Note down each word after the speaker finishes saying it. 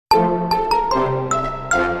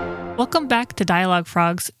Welcome back to Dialogue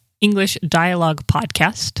Frog's English Dialogue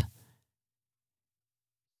Podcast.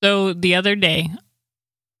 So the other day,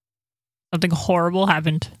 something horrible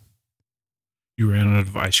happened. You ran out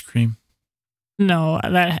of ice cream? No,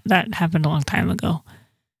 that happened a long time ago.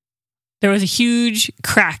 There was a huge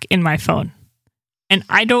crack in my phone. And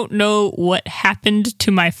I don't know what happened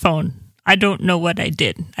to my phone. I don't know what I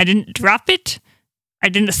did. I didn't drop it. I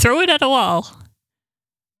didn't throw it at a wall.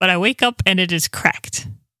 But I wake up and it is cracked.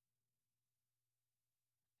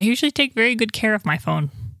 I usually take very good care of my phone.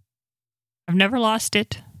 I've never lost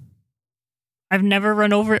it. I've never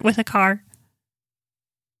run over it with a car.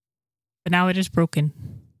 But now it is broken.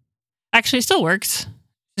 Actually, it still works.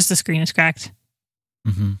 Just the screen is cracked.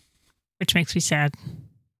 Mm-hmm. Which makes me sad.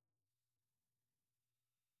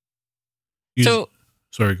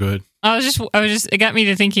 Sorry, go ahead. It got me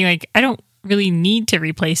to thinking, like, I don't really need to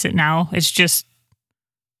replace it now. It's just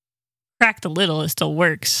cracked a little. It still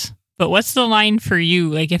works. But what's the line for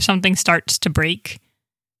you? Like, if something starts to break,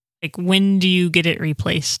 like, when do you get it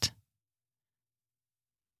replaced?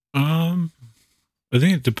 I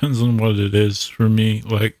think it depends on what it is for me.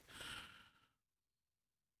 Like,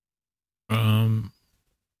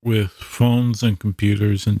 with phones and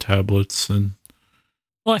computers and tablets and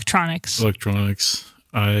Electronics,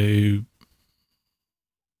 I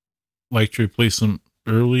like to replace them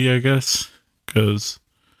early, I guess, because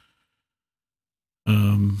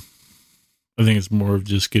I think it's more of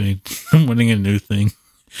just winning a new thing,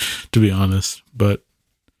 to be honest. But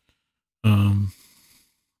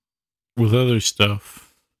with other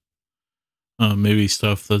stuff, maybe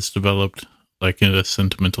stuff that's developed like in a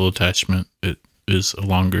sentimental attachment, it is a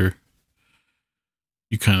longer,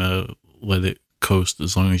 you kind of let it coast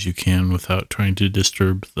as long as you can without trying to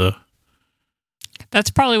disturb the...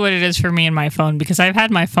 That's probably what it is for me and my phone, because I've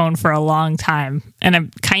had my phone for a long time and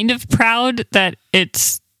I'm kind of proud that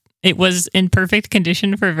it was in perfect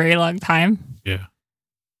condition for a very long time. Yeah.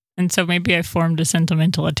 And so maybe I formed a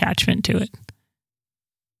sentimental attachment to it.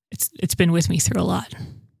 It's been with me through a lot.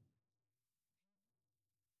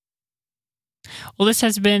 Well, this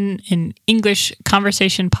has been an English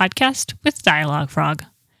conversation podcast with Dialogue Frog.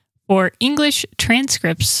 For English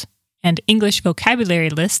transcripts and English vocabulary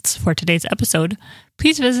lists for today's episode,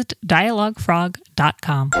 please visit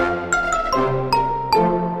dialoguefrog.com.